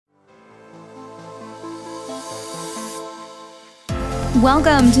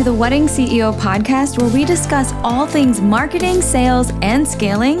Welcome to the Wedding CEO podcast, where we discuss all things marketing, sales, and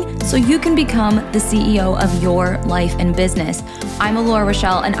scaling so you can become the CEO of your life and business. I'm Laura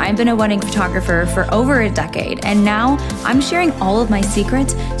Rochelle, and I've been a wedding photographer for over a decade. And now I'm sharing all of my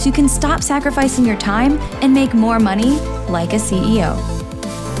secrets so you can stop sacrificing your time and make more money like a CEO.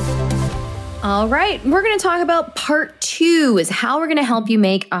 All right, we're going to talk about part 2 is how we're going to help you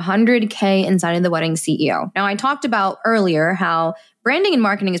make $100K inside of the wedding CEO. Now, I talked about earlier how branding and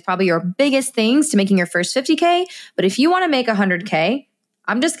marketing is probably your biggest things to making your first 50K. But if you want to make $100K,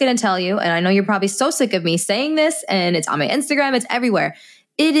 I'm just going to tell you, and I know you're probably so sick of me saying this, and it's on my Instagram, it's everywhere.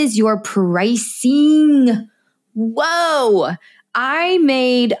 It is your pricing. Whoa.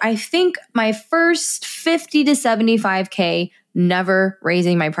 I think my first 50 to 75K never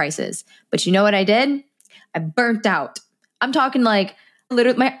raising my prices. But you know what I did? I burnt out. I'm talking like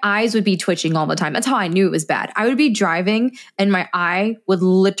literally my eyes would be twitching all the time. That's how I knew it was bad. I would be driving and my eye would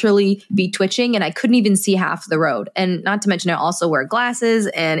literally be twitching and I couldn't even see half the road. And not to mention I also wear glasses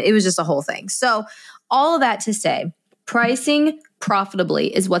and it was just a whole thing. So all of that to say, pricing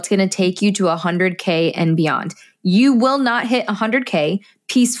profitably is what's going to take you to 100K and beyond. You will not hit 100K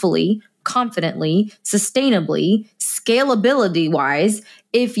peacefully, confidently, sustainably, scalability-wise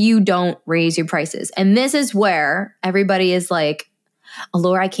if you don't raise your prices. And this is where everybody is like,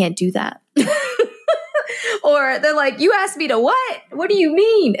 Laura, I can't do that. Or they're like, you asked me to what? What do you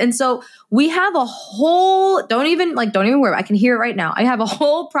mean? And so we have a whole, don't even worry. I can hear it right now. I have a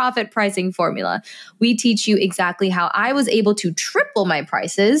whole profit pricing formula. We teach you exactly how I was able to triple my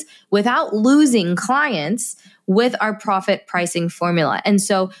prices without losing clients with our profit pricing formula. And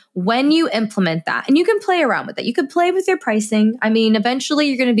so when you implement that, and you can play around with it, you could play with your pricing. I mean, eventually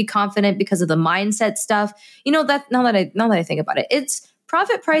you're going to be confident because of the mindset stuff. You know, that now that I think about it, it's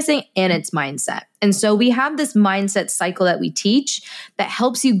profit pricing and it's mindset. And so we have this mindset cycle that we teach that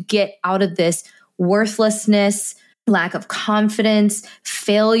helps you get out of this worthlessness, lack of confidence,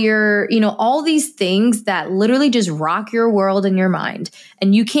 failure, all these things that literally just rock your world and your mind.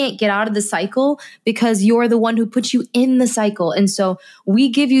 And you can't get out of the cycle because you're the one who puts you in the cycle. And so we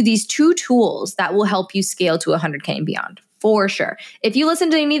give you these 2 tools that will help you scale to 100K and beyond, for sure. If you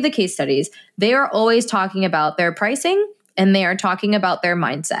listen to any of the case studies, they are always talking about their pricing and they are talking about their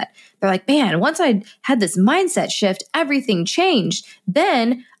mindset. They're like, man, once I had this mindset shift, everything changed.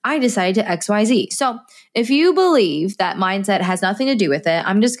 Then I decided to XYZ. So if you believe that mindset has nothing to do with it,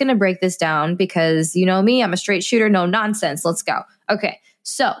 I'm just going to break this down because you know me, I'm a straight shooter, no nonsense. Let's go. Okay.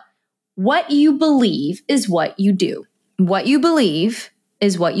 So what you believe is what you do. What you believe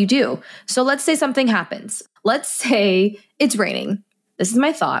is what you do. So let's say something happens. Let's say it's raining. This is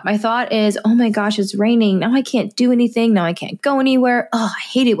my thought. My thought is, oh my gosh, it's raining. Now I can't do anything. Now I can't go anywhere. Oh, I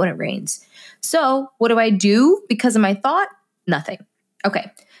hate it when it rains. So what do I do because of my thought? Nothing.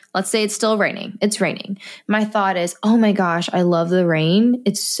 Okay. Let's say it's still raining. It's raining. My thought is, oh my gosh, I love the rain.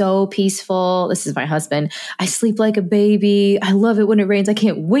 It's so peaceful. This is my husband. I sleep like a baby. I love it when it rains. I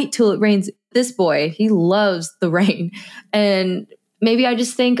can't wait till it rains. This boy, he loves the rain. And maybe I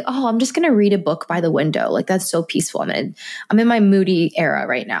just think, oh, I'm just going to read a book by the window. Like that's so peaceful. I'm in my moody era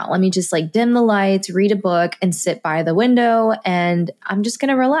right now. Let me just dim the lights, read a book and sit by the window and I'm just going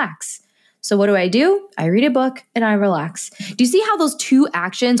to relax. So what do? I read a book and I relax. Do you see how those 2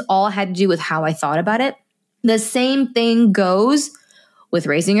 actions all had to do with how I thought about it? The same thing goes with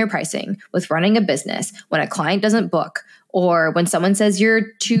raising your pricing, with running a business, when a client doesn't book, or when someone says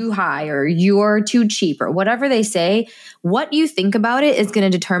you're too high or you're too cheap or whatever they say, what you think about it is going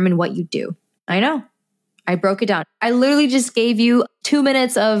to determine what you do. I know. I broke it down. I literally just gave you 2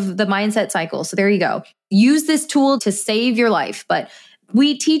 minutes of the mindset cycle. So there you go. Use this tool to save your life. But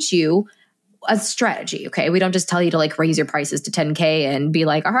we teach you a strategy, okay? We don't just tell you to raise your prices to 10K and be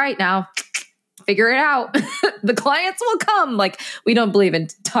like, all right, now figure it out. The clients will come. We don't believe in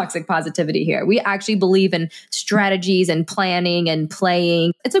toxic positivity here. We actually believe in strategies and planning and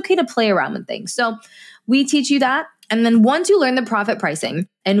playing. It's okay to play around with things. So we teach you that. And then once you learn the profit pricing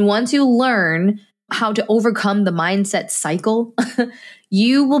and once you learn how to overcome the mindset cycle,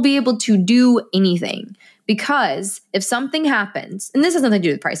 you will be able to do anything. Because if something happens, and this has nothing to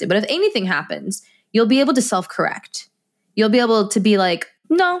do with pricing, but if anything happens, you'll be able to self-correct. You'll be able to be like,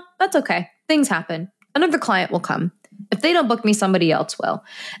 no, that's okay. Things happen. Another client will come. If they don't book me, somebody else will.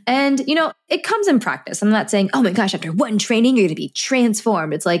 And, it comes in practice. I'm not saying, oh my gosh, after one training, you're going to be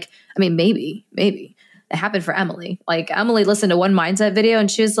transformed. It's maybe. It happened for Emily. Emily listened to one mindset video and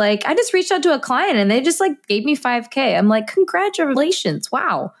she was like, I just reached out to a client and they just gave me 5K. I'm like, congratulations.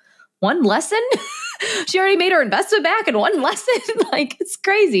 Wow. One lesson? She already made her investment back in one lesson. It's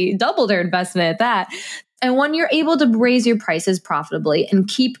crazy. Doubled her investment at that. And when you're able to raise your prices profitably and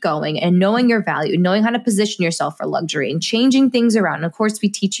keep going and knowing your value, knowing how to position yourself for luxury and changing things around. And of course, we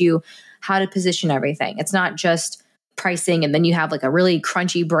teach you how to position everything. It's not just pricing and then you have like a really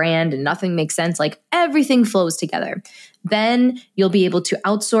crunchy brand and nothing makes sense. Like everything flows together. Then you'll be able to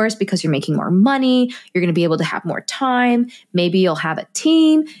outsource because you're making more money. You're going to be able to have more time. Maybe you'll have a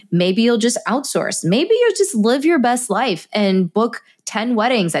team. Maybe you'll just outsource. Maybe you'll just live your best life and book 10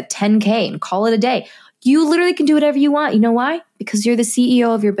 weddings at 10K and call it a day. You literally can do whatever you want. You know why? Because you're the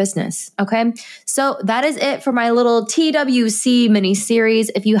CEO of your business. Okay. So that is it for my little TWC mini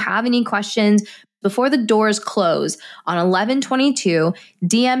series. If you have any questions before the doors close on 11/22,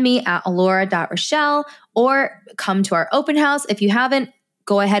 DM me at alora.rochelle or come to our open house. If you haven't,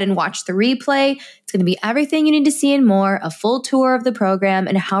 go ahead and watch the replay. It's going to be everything you need to see and more, a full tour of the program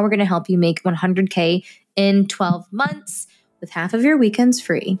and how we're going to help you make 100K in 12 months. With half of your weekends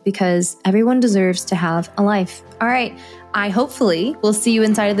free, because everyone deserves to have a life. All right. I hopefully will see you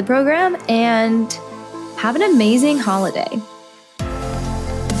inside of the program and have an amazing holiday.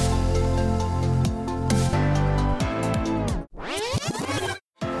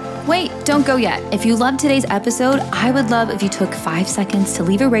 Wait, don't go yet. If you loved today's episode, I would love if you took 5 seconds to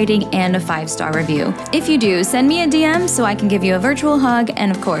leave a rating and a 5-star review. If you do, send me a DM so I can give you a virtual hug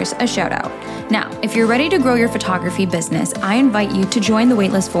and, of course, a shout out. Now, if you're ready to grow your photography business, I invite you to join the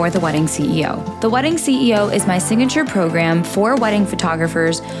waitlist for The Wedding CEO. The Wedding CEO is my signature program for wedding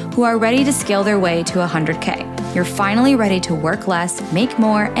photographers who are ready to scale their way to 100K. You're finally ready to work less, make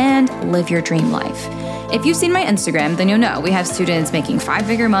more, and live your dream life. If you've seen my Instagram, then you'll know we have students making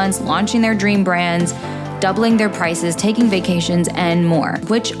 5-figure months, launching their dream brands, doubling their prices, taking vacations, and more,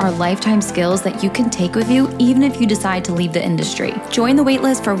 which are lifetime skills that you can take with you even if you decide to leave the industry. Join the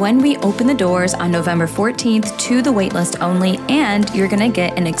waitlist for when we open the doors on November 14th to the waitlist only, and you're going to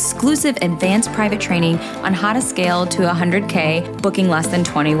get an exclusive advanced private training on how to scale to 100K, booking less than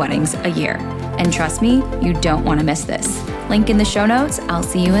 20 weddings a year. And trust me, you don't want to miss this. Link in the show notes. I'll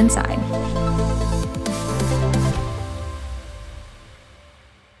see you inside.